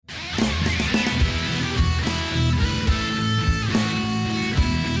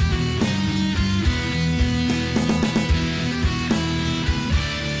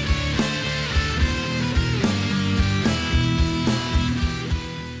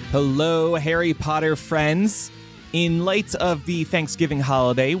Hello, Harry Potter friends. In light of the Thanksgiving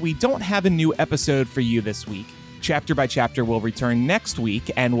holiday, we don't have a new episode for you this week. Chapter by Chapter will return next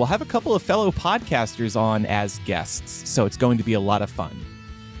week, and we'll have a couple of fellow podcasters on as guests, so it's going to be a lot of fun.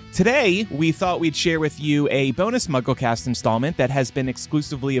 Today, we thought we'd share with you a bonus MuggleCast installment that has been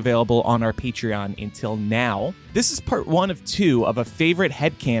exclusively available on our Patreon until now. This is part 1 of 2 of a favorite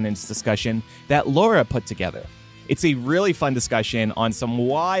Headcannons discussion that Laura put together. It's a really fun discussion on some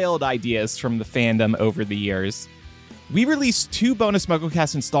wild ideas from the fandom over the years. We release 2 bonus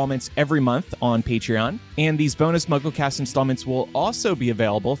MuggleCast installments every month on Patreon, and these bonus MuggleCast installments will also be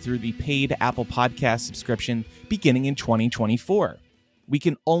available through the paid Apple Podcast subscription beginning in 2024. We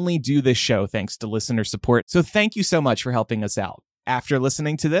can only do this show thanks to listener support, so thank you so much for helping us out. After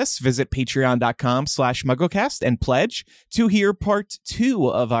listening to this, visit patreon.com/MuggleCast and pledge to hear part 2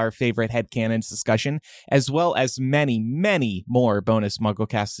 of our favorite Headcannons discussion, as well as many, many more bonus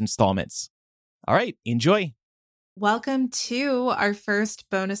MuggleCast installments. All right, enjoy. Welcome to our first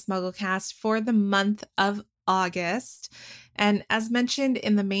bonus MuggleCast for the month of August. And as mentioned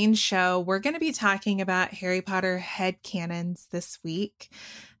in the main show, we're going to be talking about Harry Potter headcanons this week.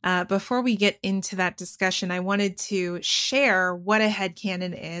 Before we get into that discussion, I wanted to share what a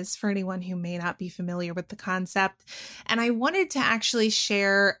headcanon is for anyone who may not be familiar with the concept. And I wanted to actually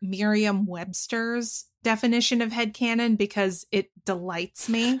share Merriam-Webster's definition of headcanon because it delights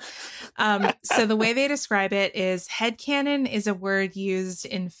me. So the way they describe it is headcanon is a word used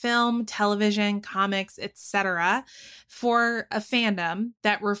in film, television, comics, etc. for a fandom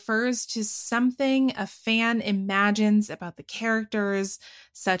that refers to something a fan imagines about the characters,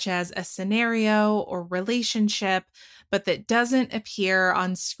 such as a scenario or relationship, but that doesn't appear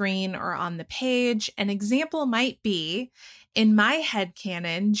on screen or on the page. An example might be, in my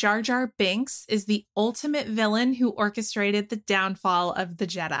headcanon, Jar Jar Binks is the ultimate villain who orchestrated the downfall of the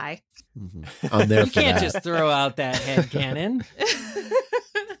Jedi. Mm-hmm. I'm there you can't just throw out that headcanon.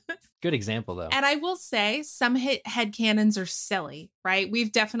 Good example, though. And I will say some headcanons are silly, right?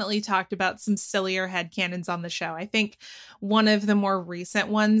 We've definitely talked about some sillier headcanons on the show. I think one of the more recent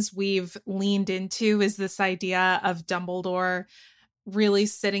ones we've leaned into is this idea of Dumbledore really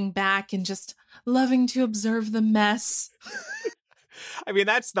sitting back and just loving to observe the mess. I mean,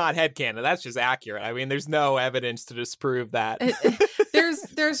 that's not headcanon. That's just accurate. I mean, there's no evidence to disprove that.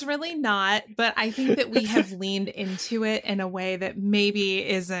 There's really not, but I think that we have leaned into it in a way that maybe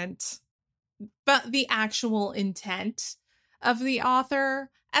isn't but the actual intent of the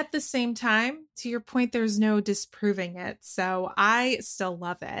author. At the same time, to your point, there's no disproving it. So I still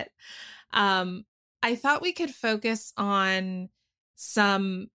love it. I thought we could focus on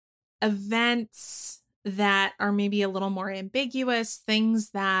some events that are maybe a little more ambiguous, things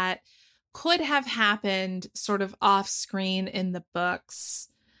that could have happened sort of off screen in the books,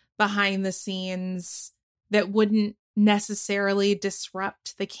 behind the scenes, that wouldn't necessarily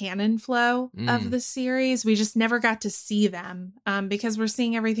disrupt the canon flow of the series. We just never got to see them because we're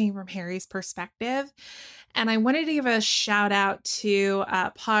seeing everything from Harry's perspective. And I wanted to give a shout out to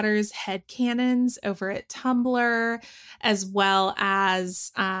Potter's Headcannons over at Tumblr, as well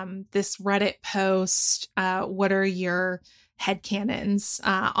as this Reddit post, what are your headcanons,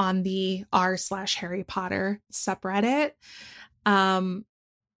 on the r/Harry Potter subreddit.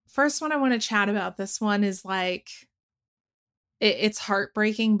 First one I want to chat about, this one is like, it's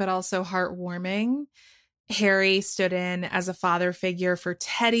heartbreaking, but also heartwarming. Harry stood in as a father figure for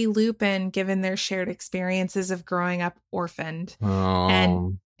Teddy Lupin, given their shared experiences of growing up orphaned. Oh.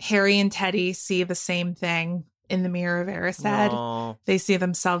 And Harry and Teddy see the same thing in the Mirror of Erised. Oh. They see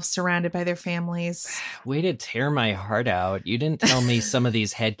themselves surrounded by their families. Way to tear my heart out. You didn't tell me some of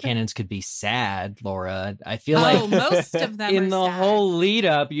these headcanons could be sad, Laura. I feel like most of them in are the sad. whole lead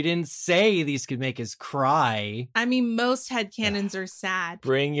up, you didn't say these could make us cry. I mean, most headcanons are sad.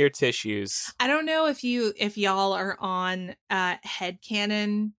 Bring your tissues. I don't know if y'all are on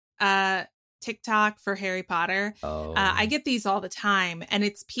headcanon TikTok for Harry Potter. Oh. I get these all the time, and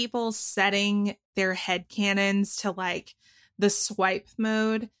it's people setting their headcanons to like the swipe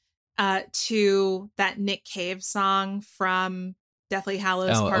mode to that Nick Cave song from Deathly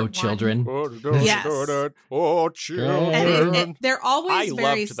Hallows Part 1. Oh, Children. Yes. Oh, children. And they're always I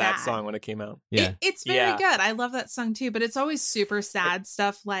very loved sad. that song when it came out. Yeah. It's very good. I love that song too, but it's always super sad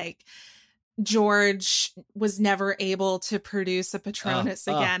stuff like George was never able to produce a Patronus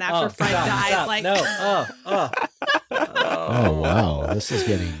again after Fred died. Stop. Like, No. Oh, wow. This is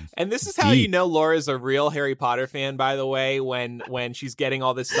getting And this is how you know Laura's a real Harry Potter fan, by the way, when she's getting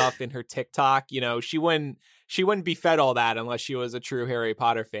all this stuff in her TikTok. You know, she wouldn't be fed all that unless she was a true Harry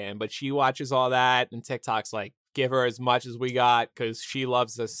Potter fan. But she watches all that, and TikTok's like, give her as much as we got because she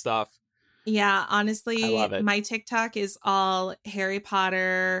loves this stuff. Yeah, I honestly, love it. my TikTok is all Harry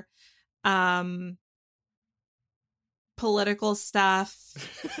Potter, political stuff,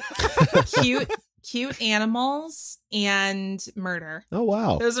 cute animals, and murder. Oh,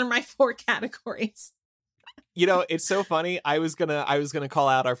 wow. Those are my 4 categories. You know, it's so funny. I was gonna call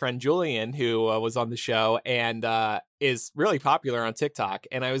out our friend Julian, who was on the show and is really popular on TikTok.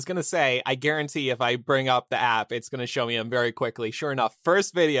 And I was gonna say, I guarantee if I bring up the app, it's gonna show me him very quickly. Sure enough,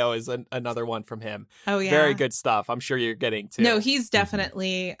 first video is another one from him. Oh yeah, very good stuff. I'm sure you're getting too. No, he's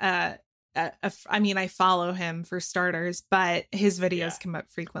definitely. I mean, I follow him for starters, but his videos come up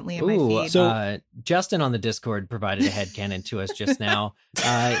frequently in my feed. So Justin on the Discord provided a headcanon to us just now.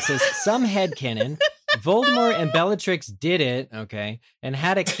 It says, some headcanon, Voldemort and Bellatrix did it, okay, and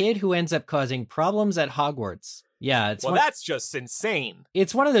had a kid who ends up causing problems at Hogwarts. Yeah, that's just insane.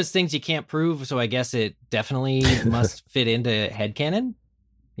 It's one of those things you can't prove, so I guess it definitely must fit into headcanon,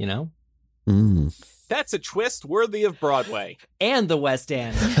 you know? That's a twist worthy of Broadway. And the West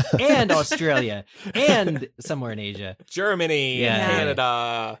End. And Australia. And somewhere in Asia. Germany.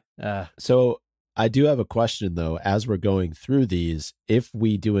 Canada. So I do have a question, though, as we're going through these. If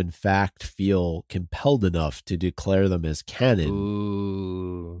we do, in fact, feel compelled enough to declare them as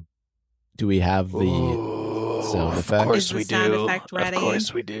canon, do we have the sound effect? Of course we do. Ready? Of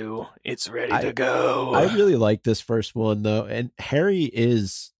course we do. It's ready to go. I really like this first one, though. And Harry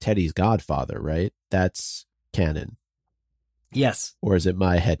is Teddy's godfather, right? That's canon. Yes. Or is it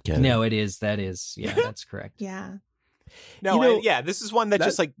my headcanon? No, it is. That is. Yeah, that's correct. Yeah. No, this is one that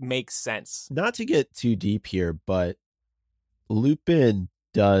just like makes sense. Not to get too deep here, but Lupin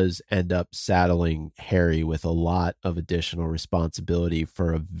does end up saddling Harry with a lot of additional responsibility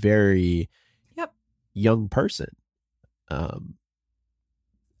for a very young person. And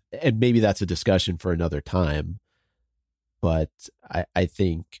maybe that's a discussion for another time. But I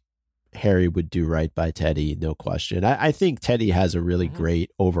think Harry would do right by Teddy, no question. I think Teddy has a really great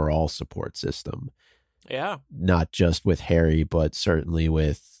overall support system. Yeah. Not just with Harry, but certainly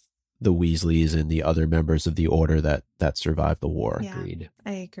with the Weasleys and the other members of the Order that survived the war. Yeah, Agreed.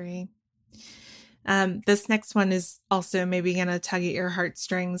 I agree. This next one is also maybe going to tug at your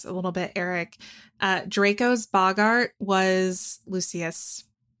heartstrings a little bit, Eric. Draco's Boggart was Lucius.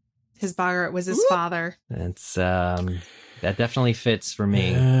 His Boggart was his father. That's that definitely fits for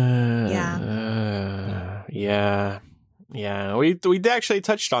me. Yeah. We actually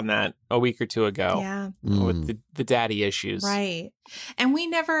touched on that a week or two ago. Yeah. With the daddy issues. Right. And we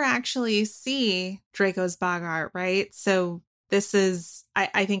never actually see Draco's Boggart, right? So this is,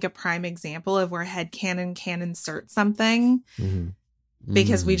 I think, a prime example of where headcanon can insert something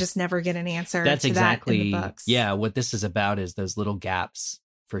because we just never get an answer That's to exactly, that in the books. Yeah, what this is about is those little gaps.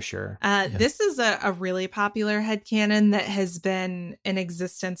 For sure. This is a really popular headcanon that has been in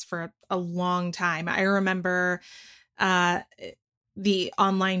existence for a long time. I remember the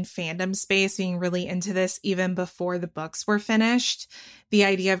online fandom space being really into this even before the books were finished. The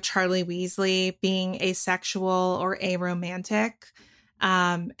idea of Charlie Weasley being asexual or aromantic,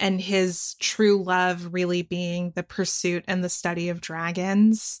 and his true love really being the pursuit and the study of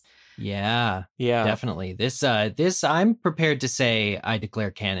dragons. Yeah, definitely. This I'm prepared to say I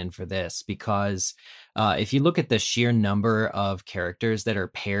declare canon for this because if you look at the sheer number of characters that are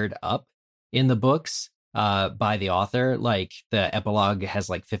paired up in the books by the author, like the epilogue has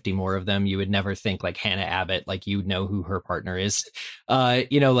like 50 more of them. You would never think like Hannah Abbott, like you know who her partner is.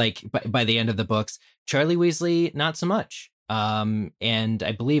 Like by the end of the books, Charlie Weasley, not so much. And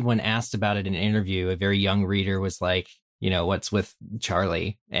I believe when asked about it in an interview, a very young reader was like, what's with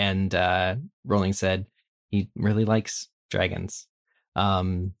Charlie? And Rowling said he really likes dragons.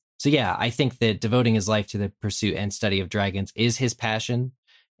 So yeah, I think that devoting his life to the pursuit and study of dragons is his passion.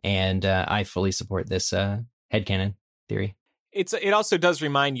 And I fully support this headcanon theory. It also does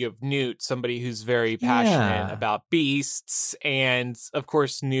remind you of Newt, somebody who's very passionate about beasts. And of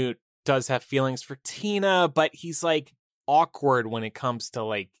course, Newt does have feelings for Tina, but he's like awkward when it comes to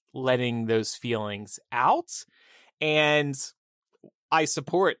like letting those feelings out. And I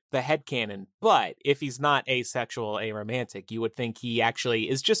support the headcanon, but if he's not asexual, aromantic, you would think he actually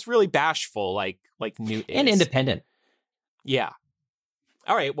is just really bashful, like Newt is. And independent. Yeah.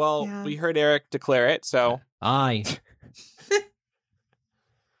 All right, well, we heard Eric declare it, so... Aye.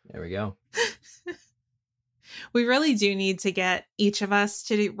 There we go. We really do need to get each of us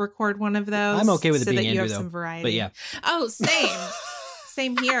to record one of those. I'm okay with it so being that you Andrew, have some though. variety. But yeah. Oh, same.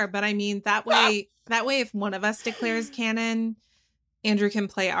 Same here. But I mean, that way, if one of us declares canon, Andrew can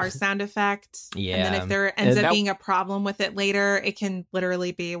play our sound effect. Yeah. And then if there ends up being a problem with it later, it can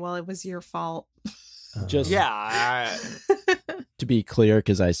literally be, well, it was your fault. Just Yeah. to be clear,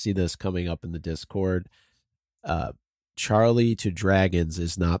 because I see this coming up in the Discord, Charlie to dragons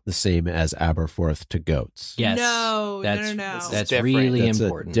is not the same as Aberforth to goats. Yes. No. That's different. really That's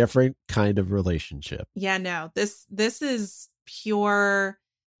important. a different kind of relationship. Yeah, no. This is pure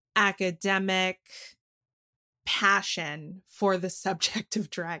academic passion for the subject of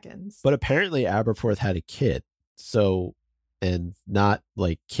dragons. But apparently Aberforth had a kid, so, and not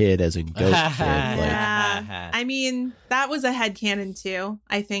like kid as in ghost kid. Yeah. I mean, that was a headcanon too.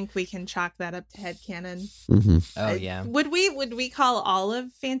 I think we can chalk that up to headcanon. Mm-hmm. Oh yeah. Would we call all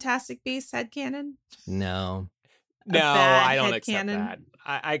of Fantastic Beasts headcanon? No. No, bad I don't head accept canon? that.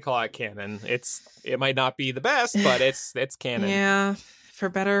 I call it canon. It might not be the best, but it's canon. Yeah, for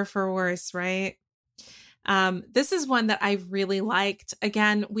better or for worse, right? This is one that I really liked.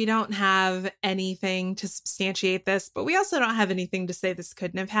 Again, we don't have anything to substantiate this, but we also don't have anything to say this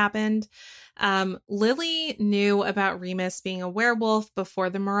couldn't have happened. Lily knew about Remus being a werewolf before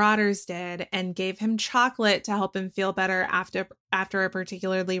the Marauders did and gave him chocolate to help him feel better after a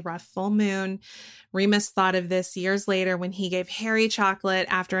particularly rough full moon. Remus thought of this years later when he gave Harry chocolate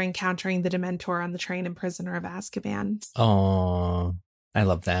after encountering the Dementor on the train in Prisoner of Azkaban. Oh, I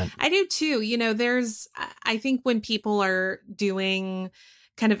love that. I do too. You know, I think when people are doing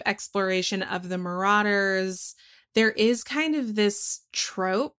kind of exploration of the Marauders, there is kind of this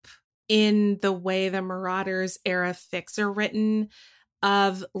trope in the way the Marauders era fics are written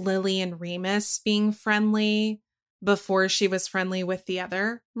of Lily and Remus being friendly before she was friendly with the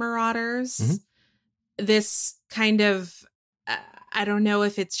other Marauders. Mm-hmm. This kind of, I don't know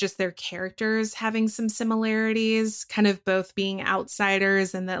if it's just their characters having some similarities, kind of both being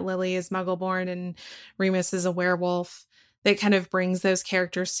outsiders and that Lily is Muggle-born and Remus is a werewolf, that kind of brings those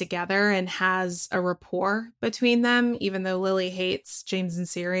characters together and has a rapport between them, even though Lily hates James and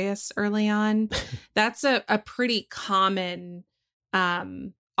Sirius early on. That's a pretty common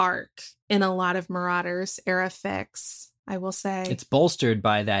arc in a lot of Marauders era fics, I will say. It's bolstered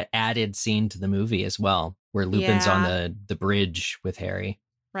by that added scene to the movie as well, where Lupin's on the bridge with Harry.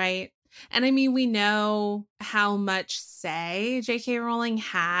 Right. And I mean, we know how much say J.K. Rowling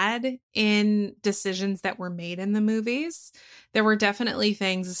had in decisions that were made in the movies. There were definitely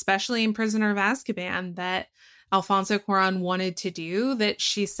things, especially in Prisoner of Azkaban, that Alfonso Cuarón wanted to do that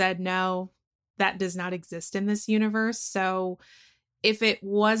she said, no, that does not exist in this universe. So if it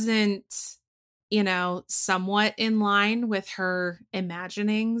wasn't, you know, somewhat in line with her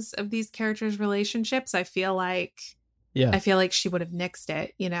imaginings of these characters' relationships, I feel like she would have nixed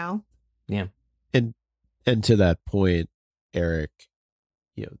it, you know? Yeah. And to that point, Eric,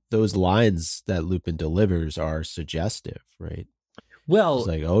 you know, those lines that Lupin delivers are suggestive, right? Well, it's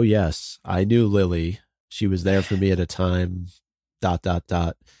like, oh yes, I knew Lily. She was there for me at a time, ...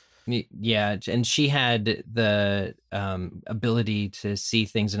 Yeah, and she had the ability to see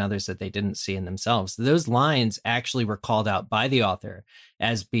things in others that they didn't see in themselves. Those lines actually were called out by the author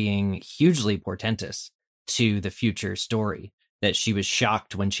as being hugely portentous to the future story, that she was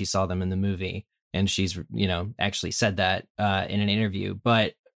shocked when she saw them in the movie. And she's, you know, actually said that in an interview.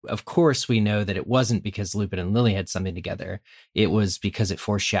 But of course, we know that it wasn't because Lupin and Lily had something together. It was because it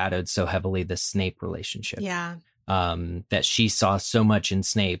foreshadowed so heavily the Snape relationship. Yeah. That she saw so much in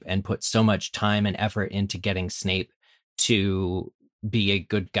Snape and put so much time and effort into getting Snape to be a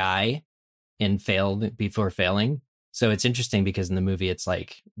good guy and failed before failing. So it's interesting because in the movie, it's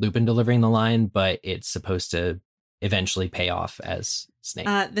like Lupin delivering the line, but it's supposed to eventually pay off as Snape.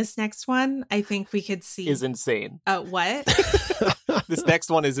 This next one, I think we could see is insane. What? This next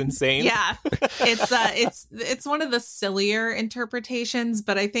one is insane. Yeah, it's one of the sillier interpretations,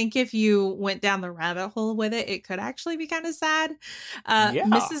 but I think if you went down the rabbit hole with it, it could actually be kind of sad.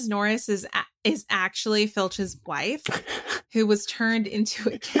 Mrs. Norris is actually Filch's wife, who was turned into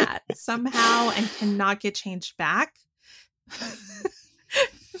a cat somehow and cannot get changed back.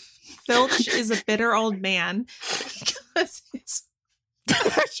 Filch is a bitter old man because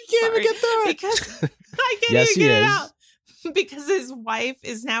she can't even get through it. Because I can't even get it out. Because his wife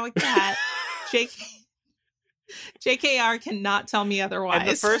is now a cat. JKR cannot tell me otherwise. And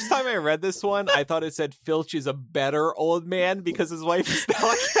the first time I read this one, I thought it said Filch is a better old man because his wife is now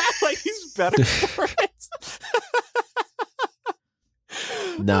a cat. Like he's better for it.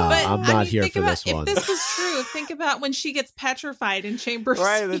 No, I'm not here for this one. If this was true, think about when she gets petrified in Chamber of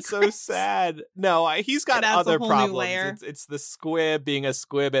Right, Secrets. that's so sad. No, he's got other problems. It's the squib being a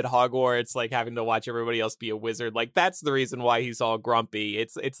squib at Hogwarts, like having to watch everybody else be a wizard. Like that's the reason why he's all grumpy.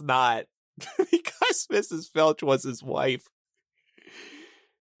 It's not because Mrs. Filch was his wife.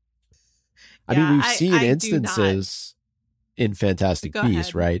 I mean, we've seen instances in Fantastic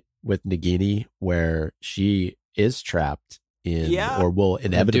Beasts, right? with Nagini, where she is trapped in, or will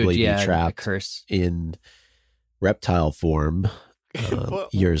inevitably be trapped in reptile form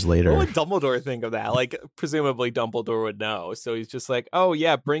years later. What would Dumbledore think of that? Like, presumably Dumbledore would know. So he's just like, oh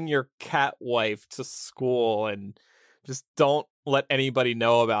yeah, bring your cat wife to school and just don't let anybody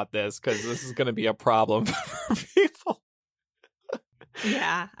know about this because this is going to be a problem for people.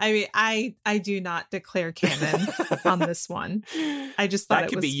 Yeah, I mean, I do not declare canon on this one. I just thought that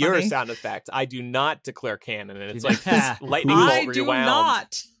could be funny. Your sound effect. I do not declare canon, and it's like lightning bolt rewound.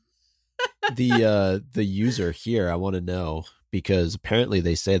 I do not. The user here, I want to know, because apparently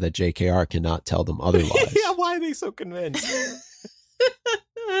they say that JKR cannot tell them otherwise. Yeah, why are they so convinced?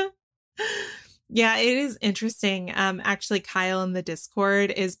 Yeah, it is interesting. Actually, Kyle in the Discord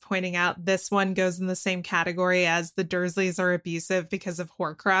is pointing out this one goes in the same category as the Dursleys are abusive because of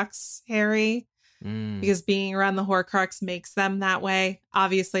Horcrux, Harry. Because being around the Horcrux makes them that way.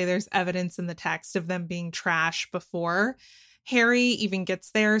 Obviously, there's evidence in the text of them being trash before Harry even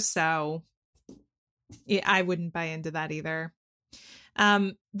gets there. So yeah, I wouldn't buy into that either.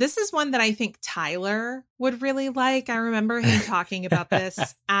 This is one that I think Tyler would really like. I remember him talking about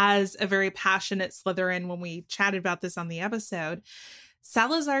this as a very passionate Slytherin when we chatted about this on the episode.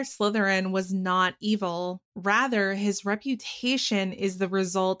 Salazar Slytherin was not evil. Rather, his reputation is the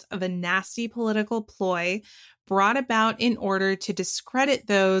result of a nasty political ploy brought about in order to discredit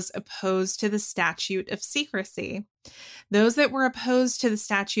those opposed to the Statute of Secrecy. Those that were opposed to the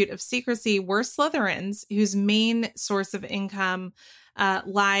Statute of Secrecy were Slytherins, whose main source of income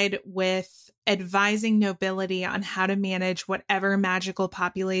lied with advising nobility on how to manage whatever magical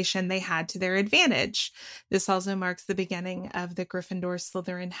population they had to their advantage. This also marks the beginning of the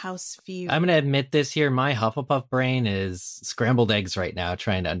Gryffindor-Slytherin house feud. I'm going to admit this here. My Hufflepuff brain is scrambled eggs right now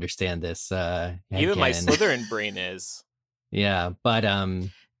trying to understand this. Even my Slytherin brain is. Yeah, but...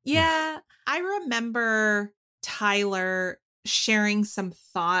 Yeah, I remember Tyler sharing some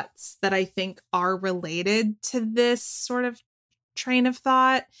thoughts that I think are related to this sort of train of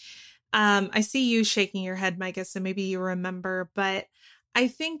thought. I see you shaking your head, Micah, so maybe you remember, but I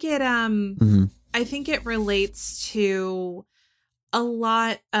think it I think it relates to a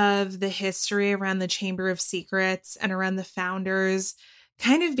lot of the history around the Chamber of Secrets and around the founders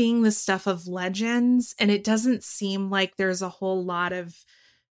kind of being the stuff of legends, and it doesn't seem like there's a whole lot of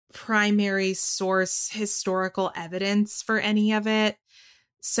primary source historical evidence for any of it.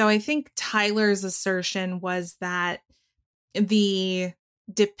 So I think Tyler's assertion was that the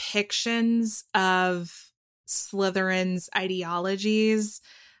depictions of Slytherin's ideologies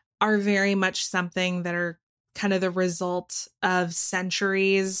are very much something that are kind of the result of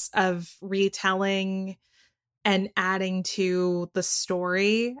centuries of retelling and adding to the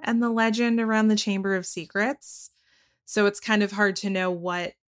story and the legend around the Chamber of Secrets. So it's kind of hard to know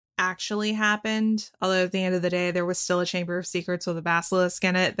what actually happened, although at the end of the day there was still a Chamber of Secrets with a basilisk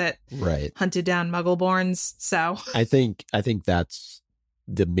in it that hunted down Muggleborns. So I think that's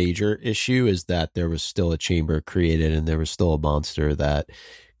the major issue, is that there was still a chamber created and there was still a monster that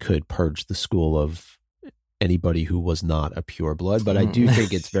could purge the school of anybody who was not a pureblood. But I do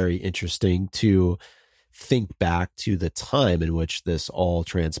think it's very interesting to think back to the time in which this all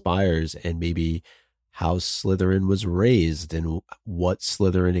transpires and maybe how Slytherin was raised and what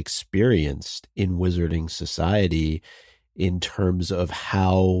Slytherin experienced in wizarding society in terms of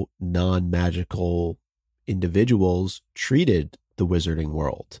how non-magical individuals treated the wizarding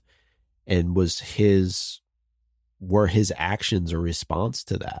world, and were his actions a response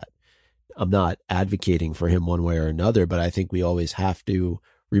to that. I'm not advocating for him one way or another, but I think we always have to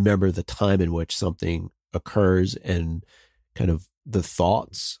remember the time in which something occurs and kind of the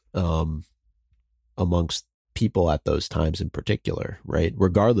thoughts amongst people at those times in particular, right?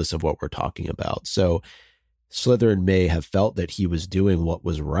 Regardless of what we're talking about. So Slytherin may have felt that he was doing what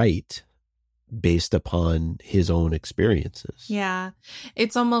was right based upon his own experiences. Yeah.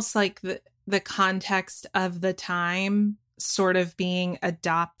 It's almost like the context of the time sort of being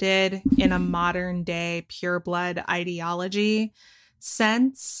adopted in a modern day pureblood ideology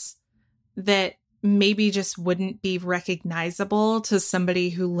sense that maybe just wouldn't be recognizable to somebody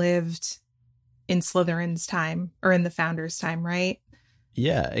who lived in Slytherin's time or in the founder's time, right?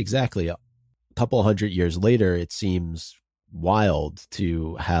 Yeah, exactly. A couple hundred years later, it seems wild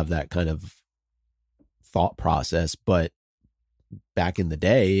to have that kind of thought process, but back in the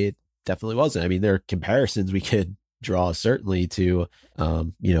day, it definitely wasn't. I mean, there are comparisons we could draw certainly to,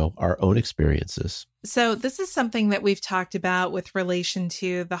 our own experiences. So this is something that we've talked about with relation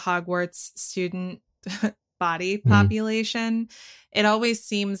to the Hogwarts student body population. It always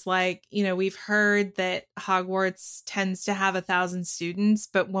seems like, we've heard that Hogwarts tends to have 1,000 students,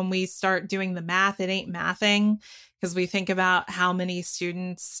 but when we start doing the math, it ain't mathing, because we think about how many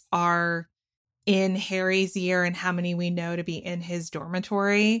students are in Harry's year and how many we know to be in his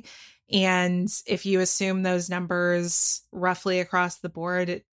dormitory. And if you assume those numbers roughly across the board,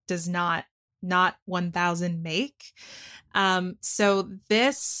 it does not 1,000 make. So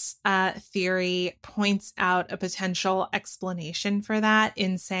this theory points out a potential explanation for that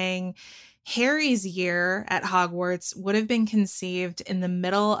in saying Harry's year at Hogwarts would have been conceived in the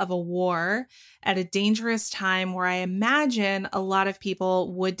middle of a war at a dangerous time where I imagine a lot of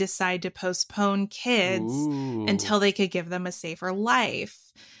people would decide to postpone kids until they could give them a safer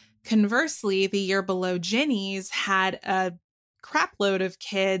life. Conversely, the year below Ginny's had a crapload of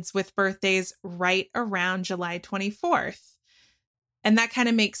kids with birthdays right around July 24th. And that kind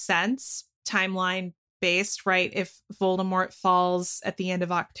of makes sense, timeline based, right? If Voldemort falls at the end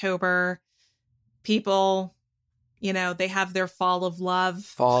of October, people, they have their fall of love.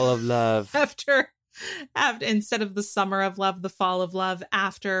 Fall of love. After instead of the summer of love, the fall of love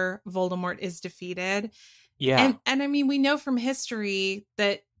after Voldemort is defeated. Yeah. And I mean, we know from history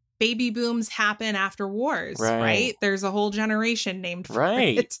that baby booms happen after wars, right? There's a whole generation named for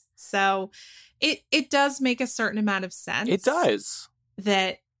it. So it does make a certain amount of sense. It does.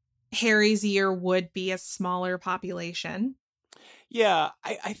 That Harry's year would be a smaller population. Yeah,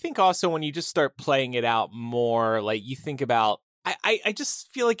 I think also when you just start playing it out more, like you think about, I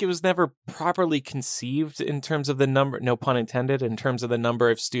just feel like it was never properly conceived in terms of the number, no pun intended, in terms of the number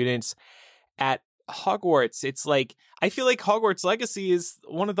of students at Hogwarts. It's like, I feel like Hogwarts Legacy is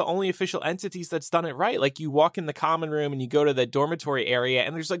one of the only official entities that's done it right. Like you walk in the common room and you go to the dormitory area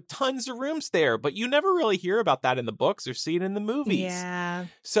and there's like tons of rooms there, but you never really hear about that in the books or see it in the movies. Yeah.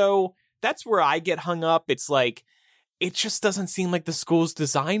 So that's where I get hung up. It's like, it just doesn't seem like the school's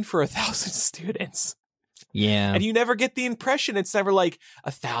designed for 1,000 students. Yeah. And you never get the impression. It's never like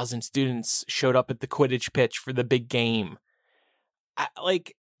 1,000 students showed up at the Quidditch pitch for the big game.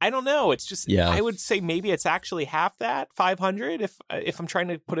 I don't know. It's just, I would say maybe it's actually half that, 500, if I'm trying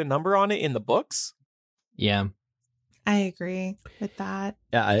to put a number on it in the books. Yeah. I agree with that.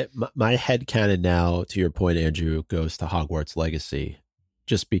 Yeah, my headcanon now, to your point, Andrew, goes to Hogwarts Legacy,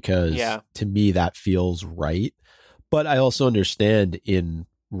 just because to me that feels right. But I also understand in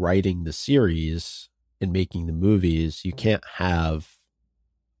writing the series and making the movies, you can't have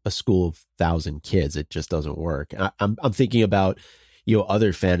a school of 1,000 kids. It just doesn't work. I'm thinking about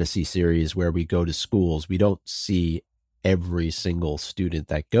other fantasy series where we go to schools. We don't see every single student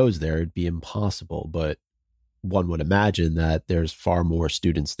that goes there. It'd be impossible, but one would imagine that there's far more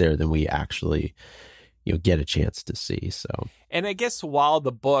students there than we actually get a chance to see. So, and I guess while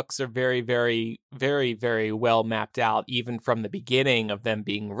the books are very, very, very, very well mapped out, even from the beginning of them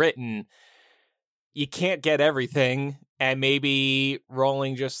being written, you can't get everything. And maybe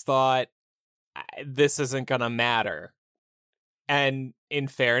Rowling just thought, this isn't going to matter. And in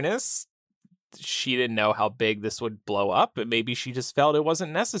fairness, she didn't know how big this would blow up, but maybe she just felt it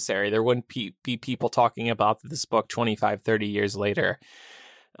wasn't necessary. There wouldn't be people talking about this book 25, 30 years later.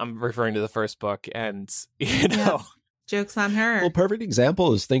 I'm referring to the first book, and, Joke's on her. Well, perfect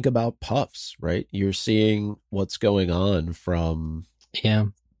example is think about Puffs, right? You're seeing what's going on from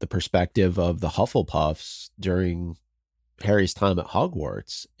the perspective of the Hufflepuffs during Harry's time at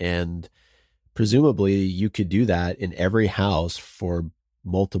Hogwarts, and presumably you could do that in every house for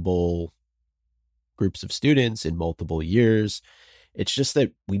multiple groups of students in multiple years. It's just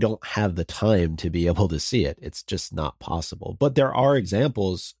that we don't have the time to be able to see it. It's just not possible. But there are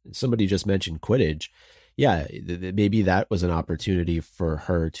examples. Somebody just mentioned Quidditch. Yeah, maybe that was an opportunity for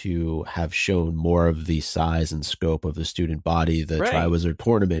her to have shown more of the size and scope of the student body. The Triwizard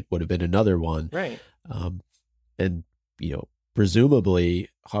Tournament would have been another one. Right. And, presumably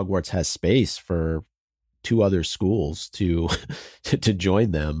Hogwarts has space for 2 other schools to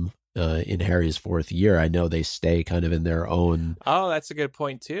join them in Harry's 4th year. I know they stay kind of in their own that's a good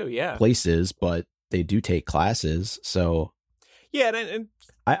point too. Yeah, places, but they do take classes. So and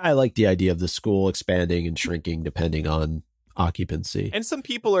I like the idea of the school expanding and shrinking depending on occupancy. And some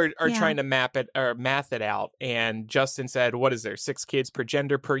people are trying to map it or math it out. And Justin said, what is there? 6 kids per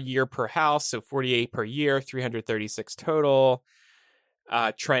gender per year per house. So 48 per year, 336 total.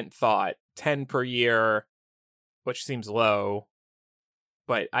 Trent thought 10 per year, which seems low.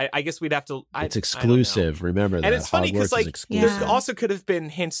 But I guess we'd have to... It's exclusive. Remember that. And it's funny because there also could have been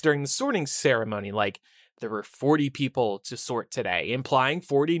hints during the sorting ceremony. Like there were 40 people to sort today, implying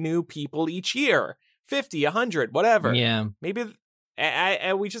 40 new people each year. 50, 100, whatever. Yeah. Maybe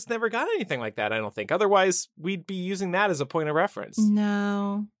And we just never got anything like that, I don't think. Otherwise, we'd be using that as a point of reference.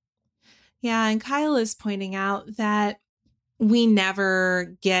 No. Yeah, and Kyle is pointing out that we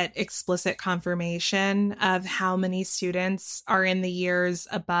never get explicit confirmation of how many students are in the years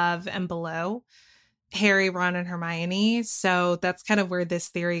above and below Harry, Ron, and Hermione. So that's kind of where this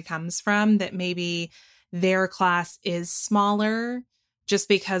theory comes from, that maybe their class is smaller just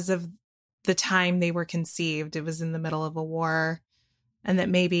because of the time they were conceived. It was in the middle of a war, and that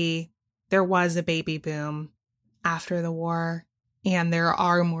maybe there was a baby boom after the war, and there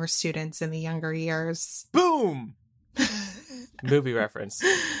are more students in the younger years. Boom! Movie reference.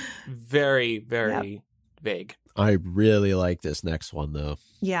 Very, very vague. I really like this next one, though.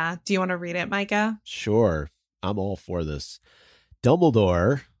 Yeah. Do you want to read it, Micah? Sure. I'm all for this.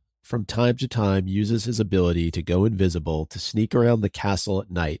 Dumbledore, from time to time, uses his ability to go invisible to sneak around the castle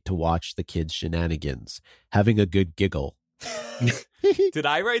at night to watch the kids' shenanigans, having a good giggle. Did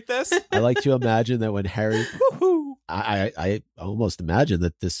I write this? I like to imagine that when Harry... I almost imagine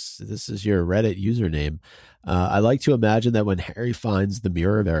that this is your Reddit username. I like to imagine that when Harry finds the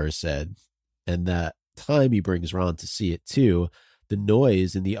Mirror of Erised, and that time he brings Ron to see it too, the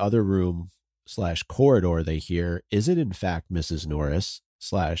noise in the other room / corridor they hear isn't in fact Mrs. Norris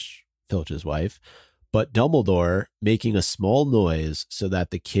 / Filch's wife, but Dumbledore making a small noise so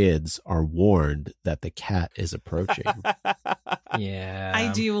that the kids are warned that the cat is approaching. Yeah.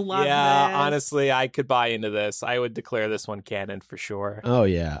 I do love this. Honestly, I could buy into this. I would declare this one canon for sure. Oh,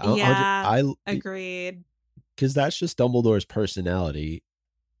 yeah. Agreed. Because that's just Dumbledore's personality.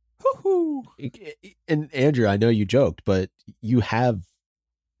 And Andrew, I know you joked, but you have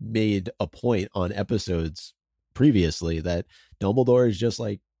made a point on episodes previously that Dumbledore is just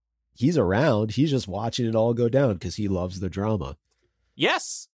like, he's around. He's just watching it all go down because he loves the drama.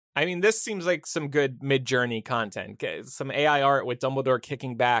 Yes. I mean, this seems like some good Mid-Journey content. Some AI art with Dumbledore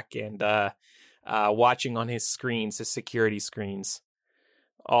kicking back and watching on his screens, his security screens,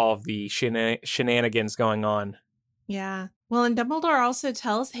 all of the shenanigans going on. Yeah. Well, and Dumbledore also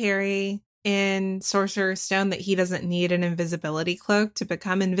tells Harry in Sorcerer's Stone that he doesn't need an invisibility cloak to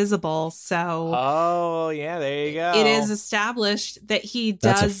become invisible. So, oh yeah, there you go. It is established that he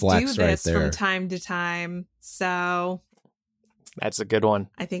does do this from time to time. So, that's a good one.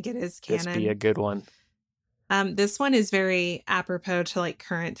 I think it is canon. This be a good one. This one is very apropos to like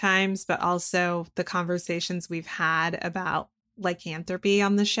current times, but also the conversations we've had about lycanthropy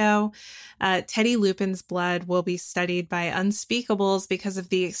on the show. Teddy Lupin's blood will be studied by unspeakables because of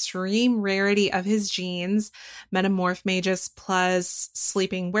the extreme rarity of his genes, metamorph magus plus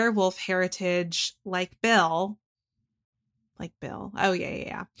sleeping werewolf heritage, like Bill. Oh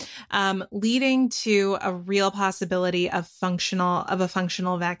yeah. Leading to a real possibility of a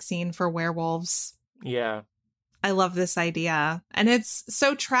functional vaccine for werewolves. Yeah. I love this idea. And it's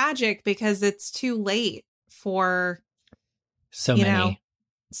so tragic because it's too late for so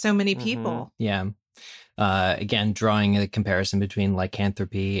many people. Yeah. Again, drawing a comparison between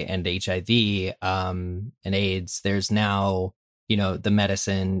lycanthropy and HIV and AIDS, there's now, the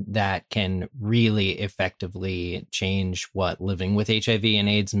medicine that can really effectively change what living with HIV and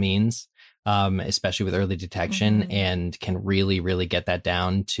AIDS means, especially with early detection, and can really, really get that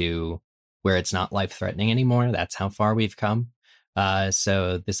down to where it's not life-threatening anymore. That's how far we've come.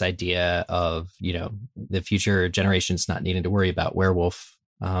 So this idea of, the future generations not needing to worry about werewolf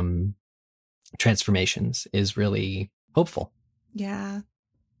transformations is really hopeful. Yeah.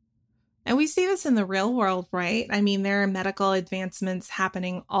 And we see this in the real world, right? I mean, there are medical advancements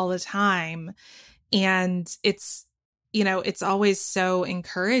happening all the time. And it's always so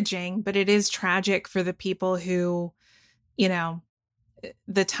encouraging, but it is tragic for the people who,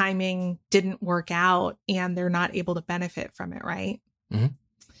 the timing didn't work out and they're not able to benefit from it, right? Mm-hmm.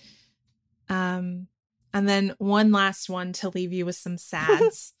 And then one last one to leave you with some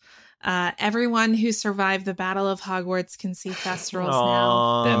sads. Everyone who survived the Battle of Hogwarts can see Thestrals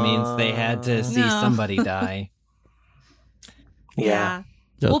now. That means they had to see somebody die. Yeah.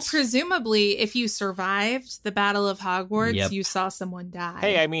 Well, presumably, if you survived the Battle of Hogwarts, you saw someone die.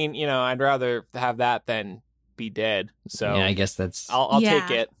 Hey, I mean, I'd rather have that than be dead. So yeah, I guess that's... I'll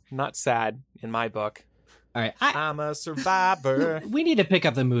take it. Not sad in my book. All right. I'm a survivor. We need to pick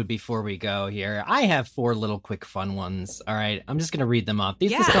up the mood before we go here. I have 4 little quick fun ones. All right. I'm just going to read them off.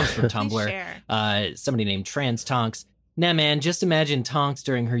 This comes from Tumblr. Somebody named Trans Tonks. Nah, man, just imagine Tonks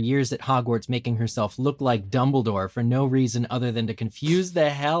during her years at Hogwarts making herself look like Dumbledore for no reason other than to confuse the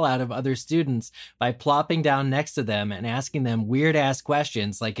hell out of other students by plopping down next to them and asking them weird-ass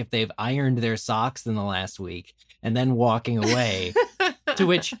questions like if they've ironed their socks in the last week, and then walking away. To To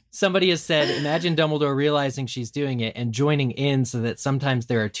which somebody has said, imagine Dumbledore realizing she's doing it and joining in so that sometimes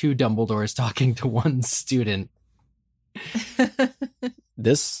there are two Dumbledores talking to one student.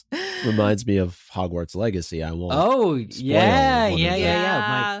 This reminds me of Hogwarts Legacy. I won't. Oh, yeah.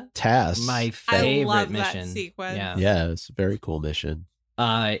 My task. My favorite I love mission. That sequence. Yeah, it's a very cool mission.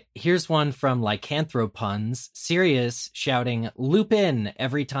 Here's one from Lycanthropuns. Sirius shouting Lupin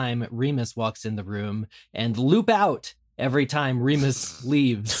every time Remus walks in the room and loop out every time Remus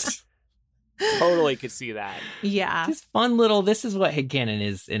leaves. Totally could see that. Yeah. Just fun little, this is what headcanon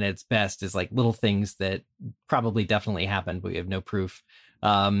is in its best, is like little things that probably definitely happened, but we have no proof.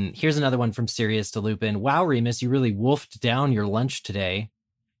 Here's another one from Sirius to Lupin. Wow, Remus, you really wolfed down your lunch today.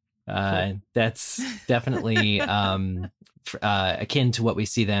 That's definitely akin to what we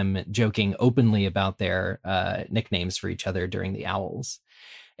see them joking openly about their nicknames for each other during the Owls.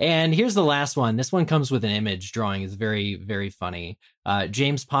 And here's the last one. This one comes with an image drawing. It's very, very funny.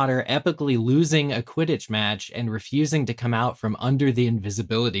 James Potter epically losing a Quidditch match and refusing to come out from under the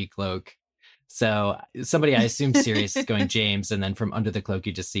invisibility cloak. So somebody, I assume Sirius, is going James, and then from under the cloak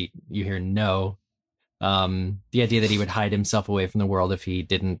you hear no. The idea that he would hide himself away from the world if he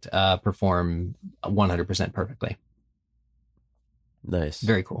didn't perform 100% perfectly. Nice.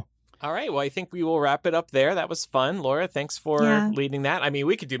 Very cool. All right. Well, I think we will wrap it up there. That was fun. Laura, thanks for leading that. I mean,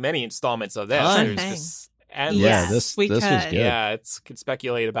 we could do many installments of this. There's just endless. Yeah, this was good. Yeah, could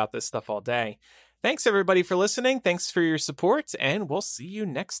speculate about this stuff all day. Thanks, everybody, for listening. Thanks for your support, and we'll see you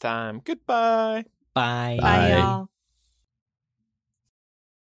next time. Goodbye. Bye. Bye, y'all.